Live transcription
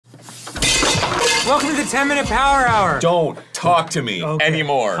Welcome to the 10-minute power hour. Don't talk to me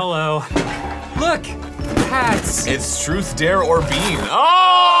anymore. Hello. Look, hats. It's truth, dare, or bean. Oh!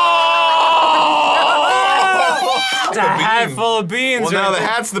 It's a hat full of beans. Well, now the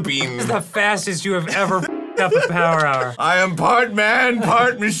hat's the bean. This is the fastest you have ever up a power hour. I am part man,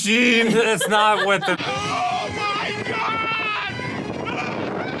 part machine. That's not what the. Oh my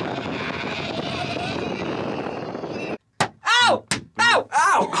God! Ow! Ow!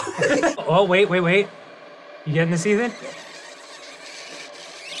 Ow! Oh, wait. You getting this, Ethan?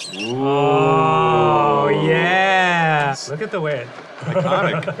 Ooh. Oh, yeah. Look at the way it.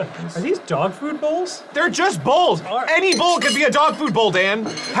 Iconic. Are these dog food bowls? They're just bowls. Any bowl could be a dog food bowl, Dan.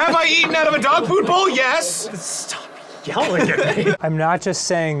 Have I eaten out of a dog food bowl? Yes. Stop yelling at me. I'm not just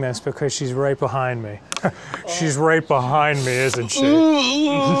saying this because she's right behind me. She's right behind me, isn't she?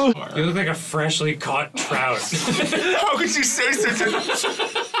 You look like a freshly caught trout. How could you say such a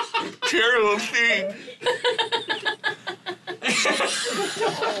terrible thing?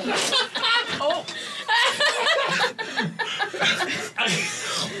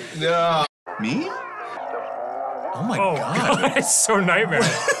 No. Me? Oh my God. It's so nightmare.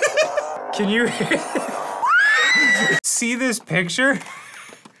 Can you see this picture?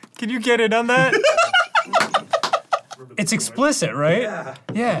 Can you get in on that? It's explicit, right? Yeah.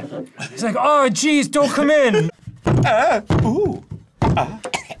 Yeah. He's like, oh, geez, don't come in. Ooh.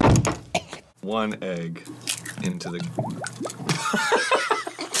 One egg into the...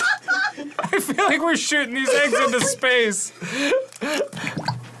 I feel like we're shooting these eggs into space.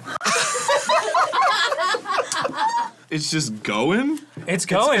 It's just going? It's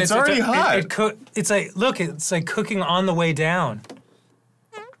going. It's already hot. It's like, look, it's like cooking on the way down.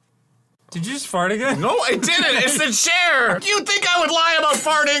 Did you just fart again? No, I didn't. It's the chair. Do you think I would lie about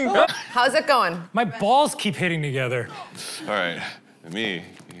farting? How's it going? My balls keep hitting together. All right, me.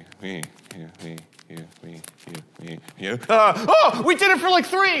 Oh, we did it for like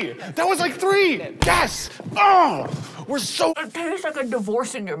 3. That was like 3. Yes. Oh, we're so. It tastes like a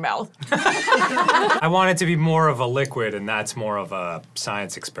divorce in your mouth. I want it to be more of a liquid, and that's more of a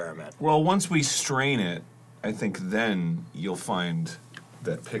science experiment. Well, once we strain it, I think then you'll find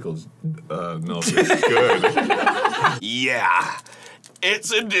that pickles milk is good. Yeah,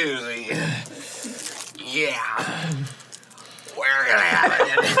 it's a doozy. Yeah, we're gonna have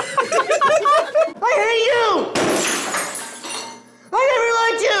it. I hate you! I never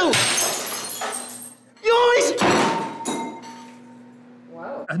liked you! You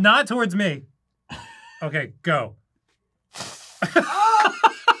always... Not towards me. Okay, go.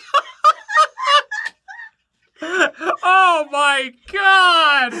 Oh my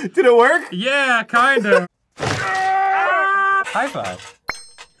God! Did it work? Yeah, kind of. High five.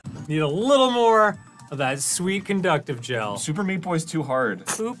 Need a little more of that sweet conductive gel. Super Meat Boy's too hard.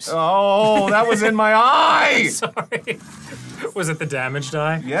 Oops. Oh, that was in my eye! Sorry. Was it the damaged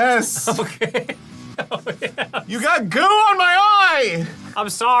eye? Yes. Okay. Oh, yeah. You got goo on my eye! I'm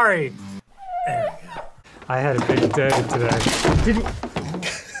sorry. There we go. I had a big day today.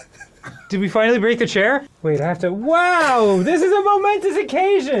 Did we finally break the chair? Wait, I have to. Wow, this is a momentous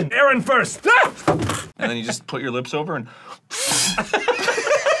occasion. Aaron first. And then you just put your lips over and.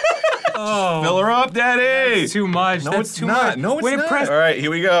 Oh, fill her up, Daddy. That's too much. No, That's it's too not. much. No, it's Way to not. press. All right, here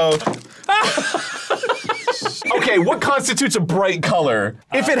we go. Okay, what constitutes a bright color?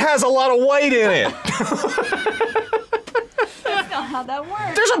 If it has a lot of white in it. That's not how that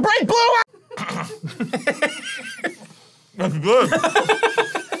works. There's a bright blue. That's good.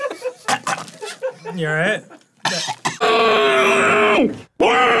 You all right?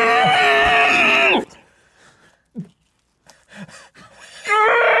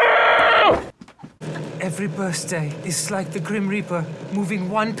 Every birthday is like the Grim Reaper moving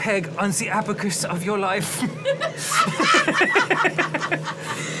one peg on the abacus of your life.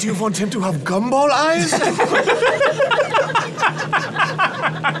 Do you want him to have gumball eyes?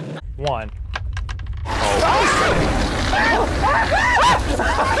 One.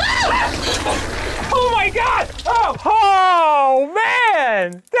 Oh my God! Oh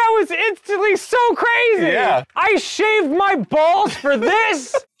man! That was instantly so crazy! Yeah. I shaved my balls for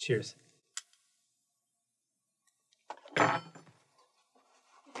this! Cheers.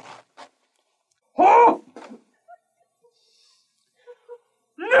 Oh!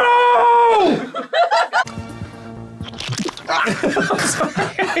 No!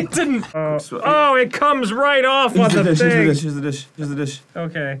 I didn't. Oh, it comes right off on the thing. Here's the dish. Here's the dish.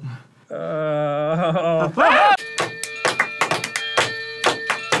 Okay.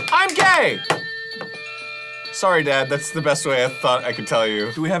 I'm gay! Sorry, Dad. That's the best way I thought I could tell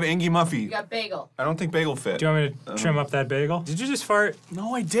you. Do we have Angie Muffy? You got bagel. I don't think bagel fit. Do you want me to trim up that bagel? Did you just fart?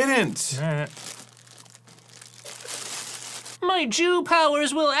 No, I didn't. All right. My Jew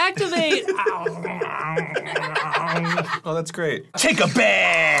powers will activate. Oh, that's great. Take a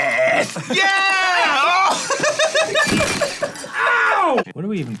bath! Yeah! Ow! What are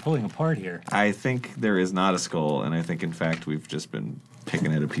we even pulling apart here? I think there is not a skull, and I think, in fact, we've just been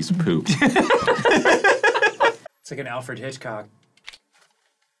picking at a piece of poop. It's like an Alfred Hitchcock.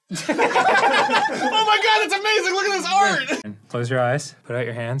 Oh my god, that's amazing! Look at this art! Close your eyes. Put out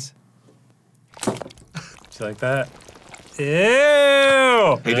your hands. Do you like that?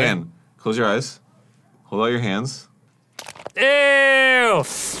 Ew! Hey, Dan, close your eyes. Hold out your hands. Ew!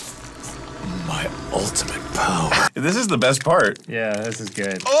 My ultimate power. This is the best part. Yeah, this is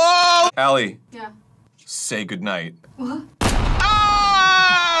good. Oh! Allie. Yeah. Say goodnight. What?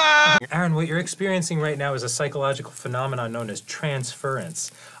 Ah! Aaron, what you're experiencing right now is a psychological phenomenon known as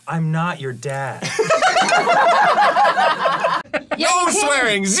transference. I'm not your dad. No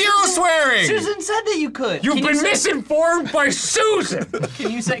swearing! Zero swearing! Susan said that you could. You've been misinformed by Susan!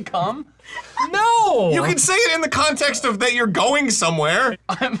 Can you say come? No! You can say it in the context of that you're going somewhere.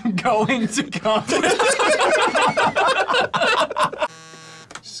 I'm going to come.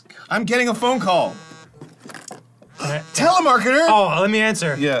 I'm getting a phone call. Telemarketer! Oh, let me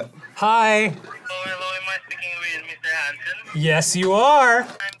answer. Yeah. Hi. Hello, am I speaking with Mr. Hansen? Yes, you are. I'm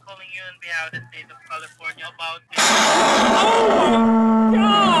calling you on behalf of the state of California about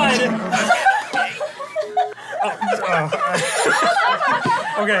God!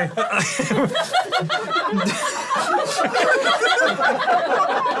 Okay.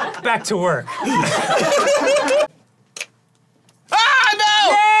 Back to work. Ah,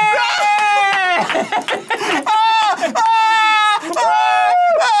 no!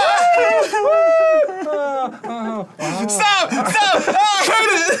 Stop! Stop!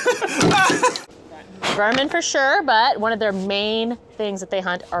 Vermin for sure, but one of their main things that they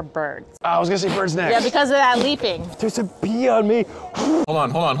hunt are birds. I was gonna say birds next. Yeah, because of that leaping. There's a bee on me. Hold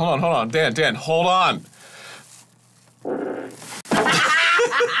on. Dan, hold on.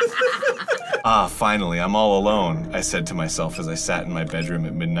 Ah, finally, I'm all alone, I said to myself as I sat in my bedroom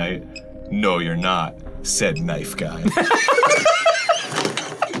at midnight. No, you're not, said Knife Guy.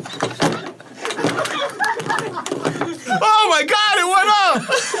 Oh my god, it went up!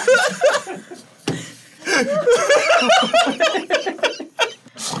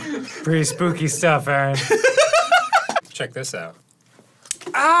 Pretty spooky stuff, Aaron. Check this out.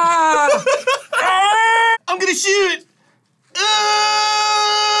 Ah! I'm gonna shoot!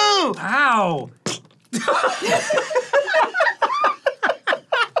 Ooh! Ow!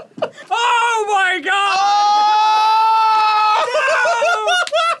 Oh my god!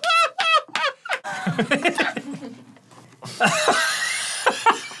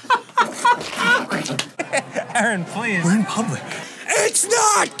 Aaron, please. We're in public. It's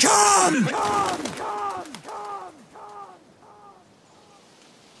not come!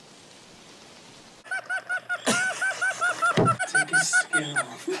 Take his skin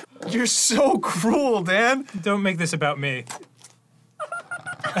off. You're so cruel, Dan. Don't make this about me.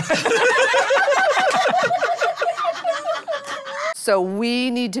 So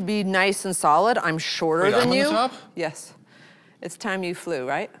we need to be nice and solid. I'm shorter Wait, than I'm on you. the top? Yes. It's time you flew,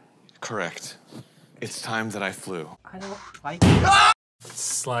 right? Correct. It's time that I flew. I don't like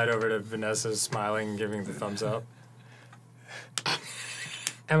Slide over to Vanessa, smiling, giving the thumbs up.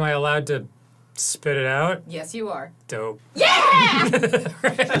 Am I allowed to spit it out? Yes, you are. Dope. Yeah!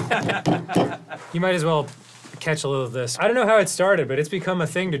 You might as well catch a little of this. I don't know how it started, but it's become a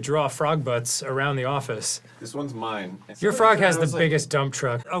thing to draw frog butts around the office. This one's mine. Your frog has the biggest dump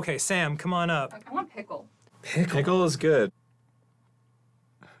truck. Okay, Sam, come on up. I want pickle. Pickle is good.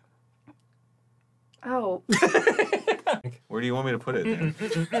 Oh. Where do you want me to put it, Dan?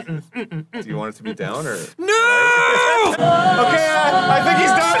 Do you want it to be down or? No! Okay, I think he's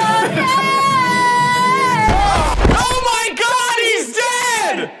done. Oh my God, he's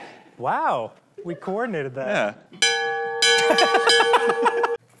dead! Wow, we coordinated that.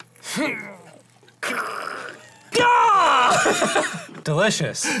 Yeah.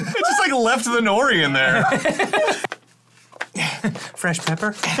 Delicious. It just like left the nori in there. Fresh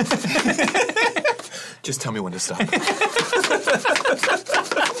pepper. Just tell me when to stop.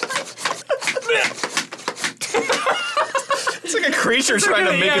 It's like a creature trying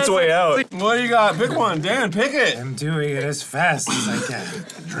to make its way out. What do you got? Pick one, Dan. Pick it. I'm doing it as fast as I can.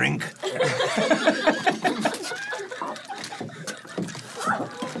 Drink.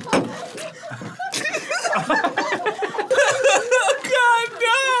 God,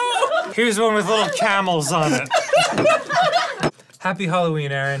 no! Here's one with little camels on it. Happy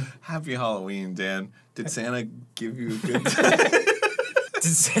Halloween, Aaron. Happy Halloween, Dan. Did Santa give you a good time?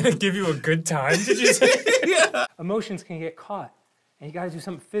 Did Santa give you a good time, did you say? Yeah. Emotions can get caught, and you gotta do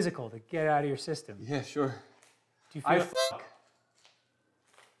something physical to get out of your system. Yeah, sure. Do you feel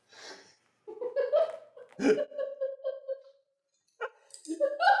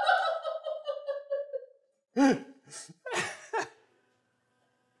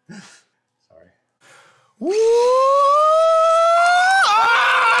Sorry.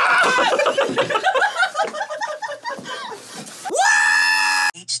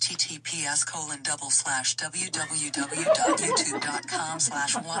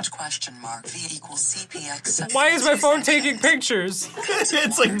 https://www.youtube.com/watch?v=cpx. Why is my phone taking pictures?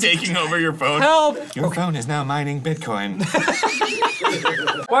 It's like taking over your phone. Help! Your phone is now mining Bitcoin.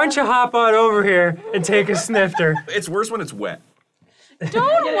 Why don't you hop on over here and take a snifter? It's worse when it's wet.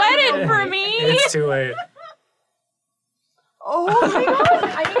 Don't wet it for me. It's too late. Oh my god!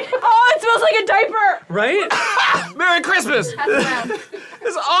 Oh, it smells like a diaper! Right? Merry Christmas!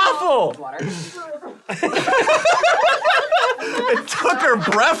 It's awful! It took her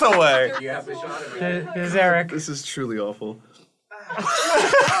breath away. This is Eric. This is truly awful.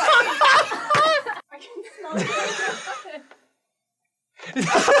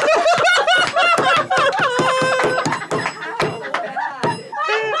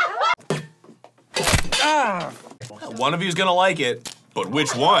 One of you's gonna like it, but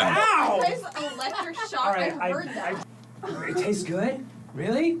which one? Electric shock. All right, I heard that. It tastes good?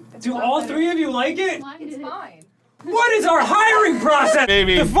 Really? Do all three of you like it? It's fine. What is our hiring process?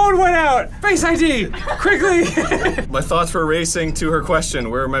 Baby. The phone went out. Face ID, quickly. My thoughts were racing to her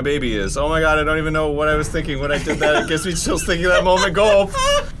question, where my baby is. Oh my god, I don't even know what I was thinking when I did that. It gives me chills thinking of that moment. Gulp.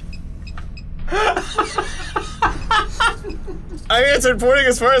 I answered, pointing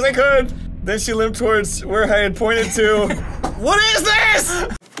as far as I could. Then she limped towards where I had pointed to. What is this?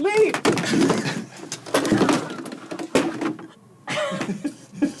 Lee.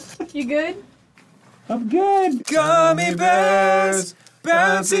 You good? I'm good. Gummy bears,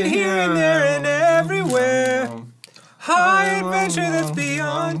 bouncing here and there and everywhere. High adventure that's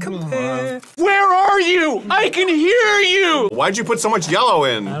beyond compare. Where are you? I can hear you! Why'd you put so much yellow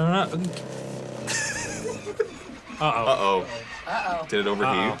in? I don't know. Uh-oh. Uh-oh. Did it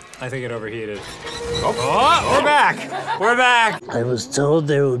overheat? I think it overheated. Oh, we're back! We're back! I was told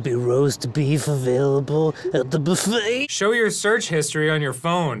there would be roast beef available at the buffet. Show your search history on your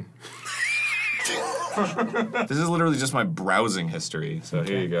phone. This is literally just my browsing history, so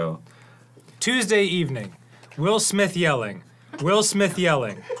here you go. Tuesday evening. Will Smith yelling. Will Smith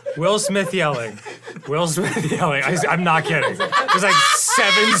yelling. Will Smith yelling. Will Smith yelling. I'm not kidding. There's like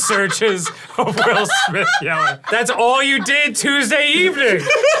 7 searches of Will Smith yelling. That's all you did Tuesday evening.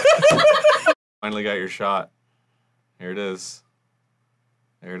 Finally got your shot. Here it is.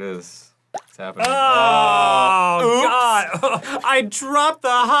 There it is. It's happening. Oh, God. I dropped the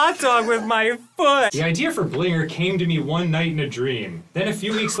hot dog with my foot. The idea for Blinger came to me one night in a dream. Then a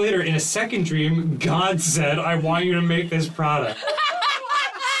few weeks later, in a second dream, God said, I want you to make this product.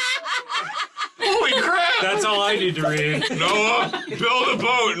 Holy crap! That's all I need to read. Noah, build a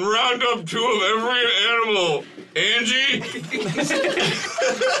boat and round up 2 of every animal. Angie?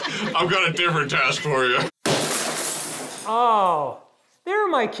 I've got a different task for you. Oh, there are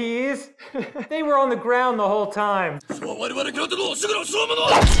my keys. They were on the ground the whole time. Dude!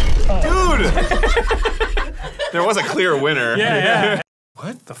 There was a clear winner. Yeah.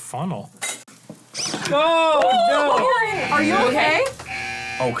 What? The funnel? Oh, no! Are you okay?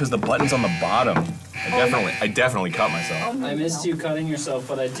 Oh, because the button's on the bottom. I definitely cut myself. I missed you cutting yourself,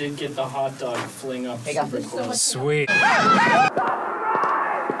 but I did get the hot dog fling up super close. Sweet.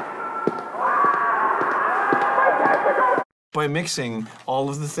 By mixing all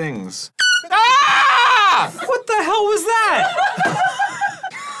of the things. Ah! What the hell was that?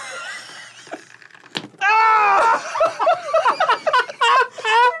 Ah!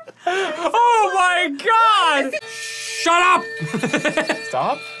 Oh my God! Shut up!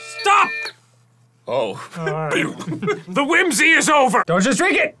 Stop? Stop! Oh. The whimsy is over! Don't just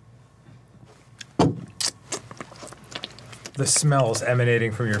drink it! The smells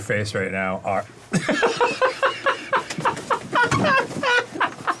emanating from your face right now are...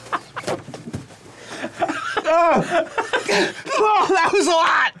 Oh, that was a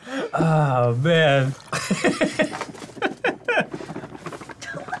lot! Oh, man.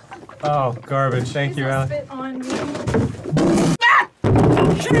 Oh, garbage. Thank you, Allie. Spit on me.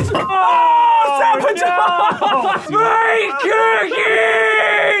 My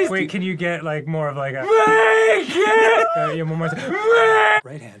cookies! Wait, can you get like more of like a... Make it! Yeah, one more time.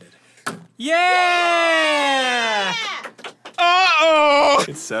 Right-handed. Yeah! Uh-oh!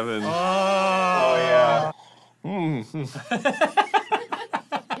 It's 7. Oh, yeah.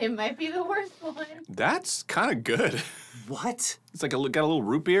 It might be the worst one. That's kind of good. What? It's like got a little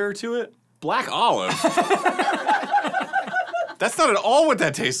root beer to it. Black olive. That's not at all what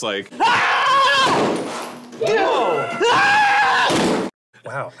that tastes like.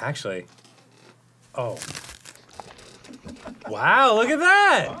 Wow, actually. Oh. Wow, look at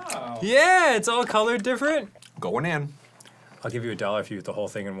that! Wow. Yeah, it's all colored different. Going in. I'll give you $1 if you eat the whole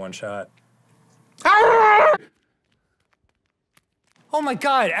thing in one shot. Oh my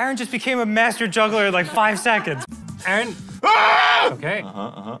god, Aaron just became a master juggler in like 5 seconds. Aaron. Okay.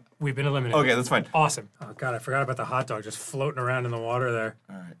 We've been eliminated. Okay, that's fine. Awesome. Oh god, I forgot about the hot dog just floating around in the water there.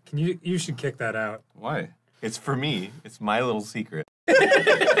 All right. You should kick that out. Why? It's for me. It's my little secret.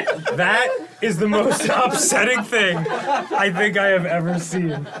 That is the most upsetting thing I think I have ever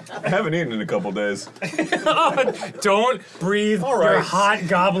seen. I haven't eaten in a couple days. Oh, don't breathe your hot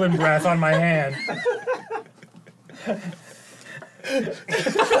goblin breath on my hand.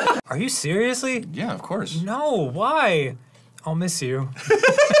 Are you seriously? Yeah, of course. No, why? I'll miss you.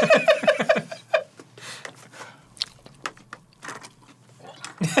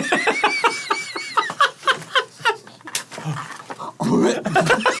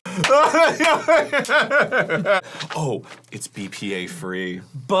 Oh, it's BPA free.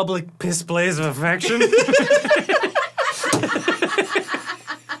 Public displays of affection.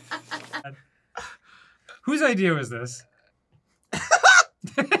 Whose idea was this?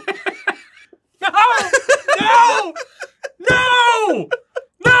 No! No!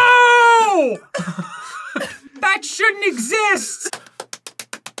 No! That shouldn't exist!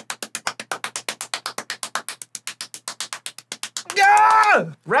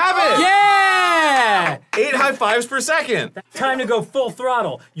 Yeah! Rabbit! Yeah! 8 high fives per second. Time to go full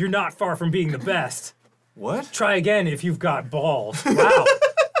throttle. You're not far from being the best. What? Try again if you've got balls. Wow.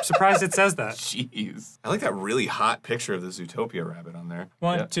 I'm surprised it says that. Jeez. I like that really hot picture of the Zootopia rabbit on there.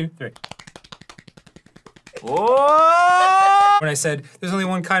 1, 2, 3. Whoa! When I said, there's only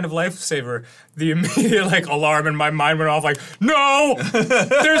one kind of lifesaver, the immediate, like, alarm in my mind went off like, no!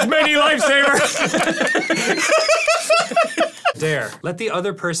 There's many lifesavers! Dare. Let the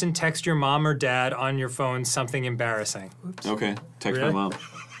other person text your mom or dad on your phone something embarrassing. Oops. Okay, text Really? my mom.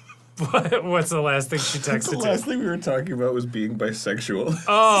 What's the last thing she texted The last thing we were talking about was being bisexual.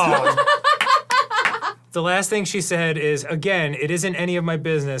 Oh. The last thing she said is, again, it isn't any of my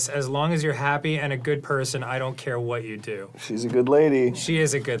business. As long as you're happy and a good person, I don't care what you do. She's a good lady. She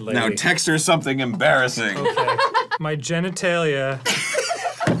is a good lady. Now text her something embarrassing. Okay. My genitalia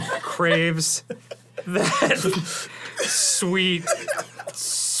craves that sweet,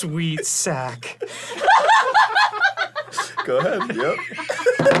 sweet sack. Go ahead, yep.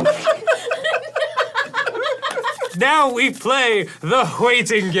 Now we play the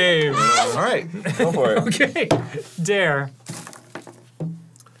waiting game. All right, go for it. Okay, Dare.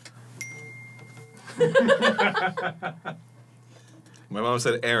 My mom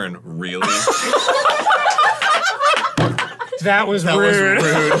said, Aaron, really? That was That rude. was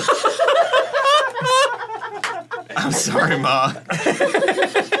rude. I'm sorry, Ma.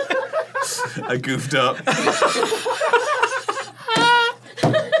 I goofed up.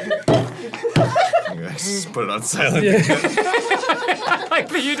 Just put it on silent. Yeah. Like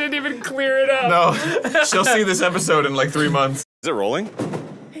that you didn't even clear it up. No, she'll see this episode in like 3 months. Is it rolling?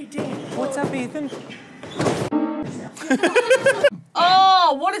 Hey, Dan. What's up, Ethan?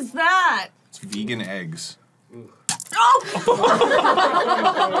 Oh, what is that? It's vegan eggs.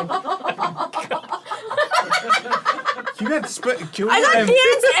 You got I got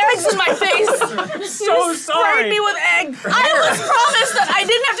Dan's eggs in my face. So sorry. Sprayed me with egg. I was promised that I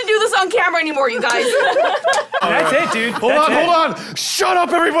didn't have to do this on camera anymore, you guys. That's it, dude. Hold on. Shut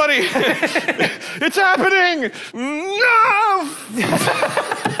up, everybody. It's happening. No.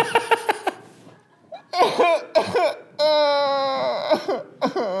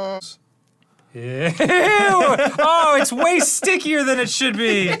 Ew. Oh, it's way stickier than it should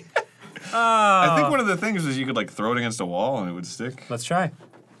be. Oh. I think one of the things is you could like throw it against a wall and it would stick. Let's try.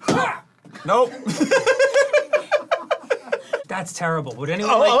 Nope. That's terrible. Would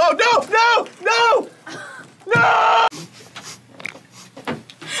anyone no!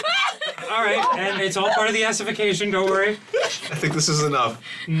 All right, and it's all part of the acidification, don't worry. I think this is enough.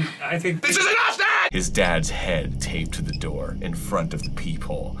 I think This is enough, Dad! His dad's head taped to the door in front of the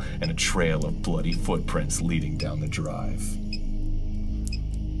peephole and a trail of bloody footprints leading down the drive.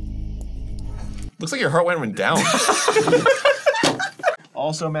 Looks like your heart went down.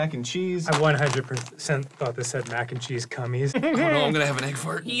 Also mac and cheese. I 100% thought this said mac and cheese cummies. Oh no, I'm gonna have an egg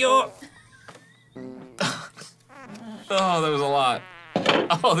fart. Yo. Oh, that was a lot.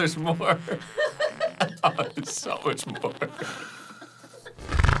 Oh, there's more. Oh, there's so much more.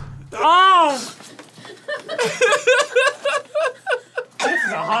 Oh! This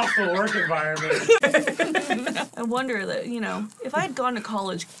is a hostile work environment. I wonder that, you know, if I had gone to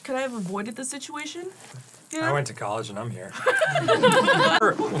college, could I have avoided the situation? Yeah. I went to college and I'm here.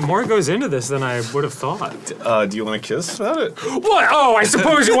 More goes into this than I would have thought. Do you want to kiss about it? What? Oh, I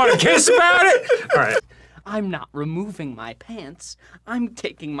suppose you want to kiss about it? All right. I'm not removing my pants. I'm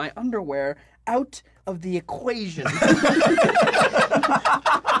taking my underwear out of the equation.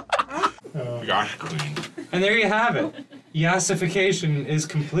 Gosh, queen. And there you have it. Yassification is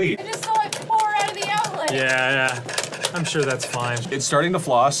complete. I just saw it pour out of the outlet. Yeah. I'm sure that's fine. It's starting to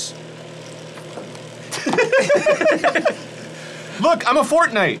floss. Look, I'm a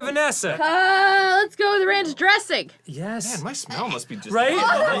Fortnite. Vanessa. Let's go with ranch dressing. Yes. Man, my smell must be just Right?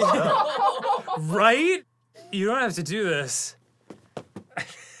 Right? You don't have to do this.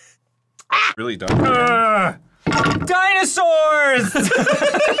 Really done. Dinosaurs!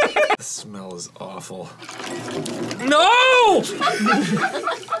 The smell is awful. No!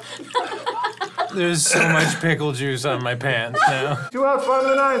 There's so much pickle juice on my pants now. 2 outs, bottom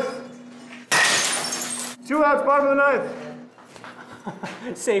of the ninth. 2 outs, bottom of the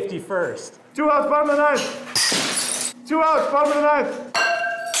ninth. Safety first. 2 outs, bottom of the ninth. 2 outs, bottom of the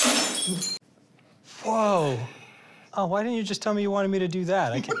ninth. Whoa. Oh, why didn't you just tell me you wanted me to do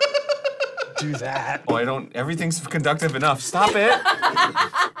that? I can do that. Oh, I don't. Everything's conductive enough. Stop it.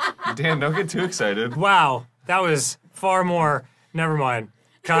 Dan, don't get too excited. Wow, that was far more. Never mind.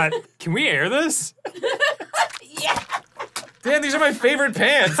 Cut. Can we air this? Yeah. Dan, these are my favorite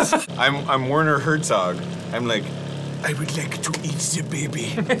pants. I'm Werner Herzog. I'm like, I would like to eat the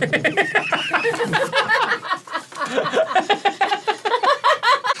baby.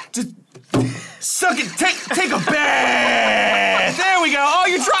 Just suck it. Take a bath. There we go. Oh,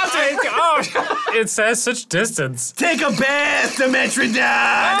 you dropped it. Oh, it says such distance. Take a bath, the Metrodon.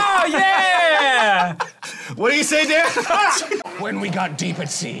 Oh, yeah! What do you say, Dan? When we got deep at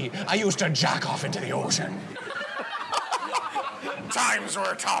sea, I used to jack off into the ocean. Times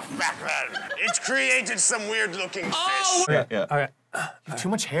were tough back then. It's created some weird-looking fish. Yeah. All right. You have too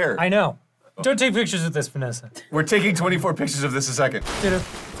much hair. I know. Don't take pictures of this, Vanessa. We're taking 24 pictures of this a second. Ditto.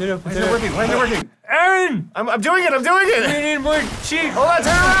 Why isn't it working? Why isn't it working? Aaron! I'm doing it. I'm doing We it. need more cheek. Hold on.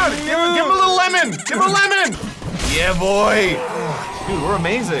 Turn around. Give him a little lemon. Give him a lemon. Yeah, boy. Dude, we're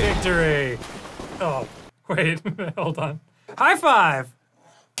amazing. Victory. Oh, wait. Hold on. High five.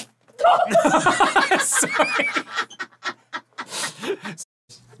 Sorry.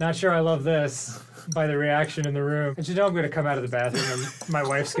 Not sure I love this by the reaction in the room. And you know I'm gonna come out of the bathroom and my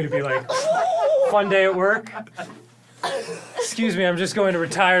wife's gonna be like, fun day at work. Excuse me, I'm just going to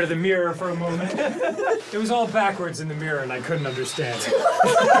retire to the mirror for a moment. It was all backwards in the mirror and I couldn't understand it.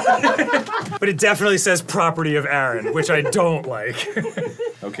 But it definitely says property of Aaron, which I don't like.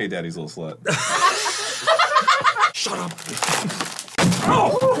 Okay, daddy's little slut. Shut up.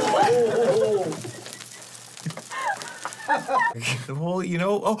 Oh! Well, you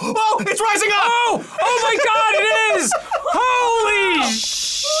know. Oh, it's rising up! Oh my God, it is! Holy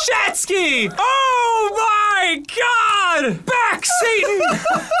Shatsky! Oh my God! Back, Satan!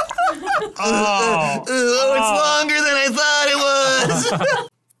 Oh, it's longer than I thought it was.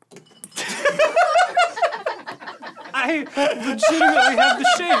 I legitimately have the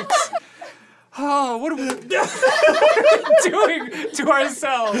shakes. Oh, what are we doing to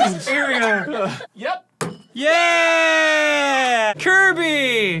ourselves? Here we go. Yep. Yeah!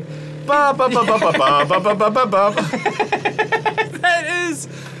 Kirby! That is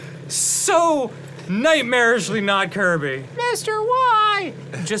so nightmarishly not Kirby. Mr. Y!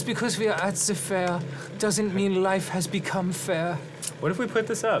 Just because we are at the fair doesn't mean life has become fair. What if we put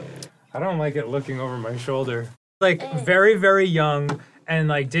this up? I don't like it looking over my shoulder. Like, very, very young and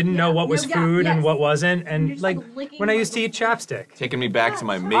like didn't know what was food and what wasn't, and like when I used to eat chapstick. Taking me back to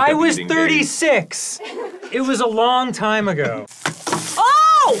my makeup I was eating 36. It was a long time ago.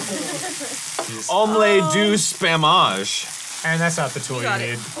 Oh! Omelette du spamage. And that's not the tool you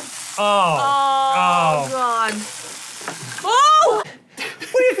need. Oh, God. Oh!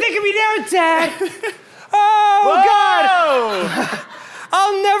 What do you think of me now, Dad? Oh, God!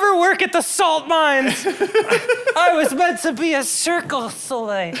 I'll never work at the salt mines. I was meant to be a Circle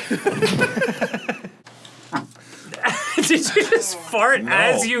Soleil. Did you just fart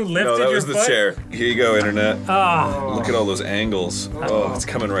as you lifted No, that your was the foot? chair. Here you go, internet. Oh. Look at all those angles. Oh, it's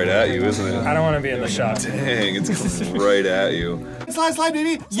coming right at you, isn't it? I don't want to be in the shot. Dang, it's coming right at you. Slide,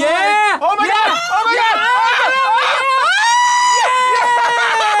 baby. Slide. Yeah! Oh my God! Oh my God!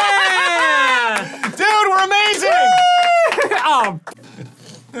 Yeah! Dude, we're amazing! Oh.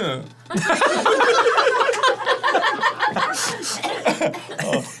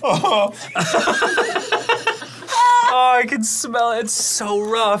 Oh, I can smell it. It's so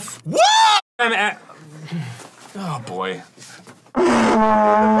rough. What? Oh boy.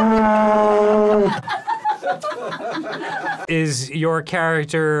 Is your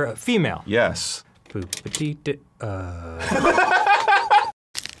character female? Yes.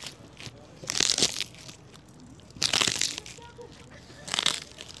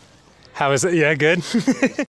 How is it? Yeah, good.